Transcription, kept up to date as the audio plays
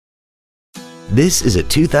This is a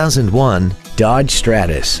 2001 Dodge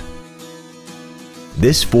Stratus.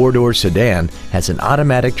 This four-door sedan has an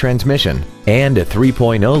automatic transmission and a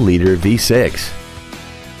 3.0-liter V6.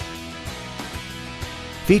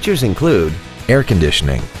 Features include air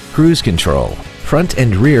conditioning, cruise control, front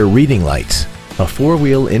and rear reading lights, a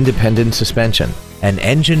four-wheel independent suspension, an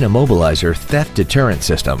engine immobilizer theft deterrent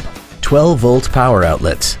system, 12-volt power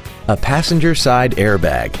outlets, a passenger side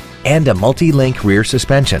airbag, and a multi-link rear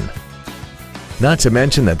suspension. Not to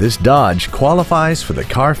mention that this Dodge qualifies for the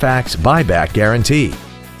Carfax buyback guarantee.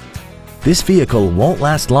 This vehicle won't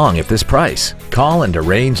last long at this price. Call and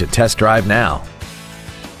arrange a test drive now.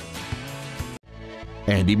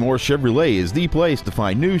 Andy Mohr Chevrolet is the place to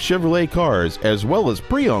find new Chevrolet cars as well as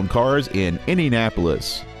pre-owned cars in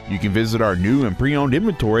Indianapolis. You can visit our new and pre-owned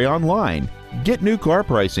inventory online, get new car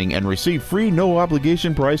pricing, and receive free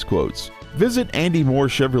no-obligation price quotes. Visit Andy Mohr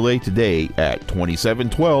Chevrolet today at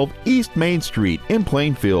 2712 East Main Street in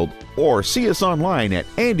Plainfield, or see us online at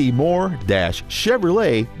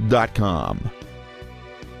andymohr-chevrolet.com.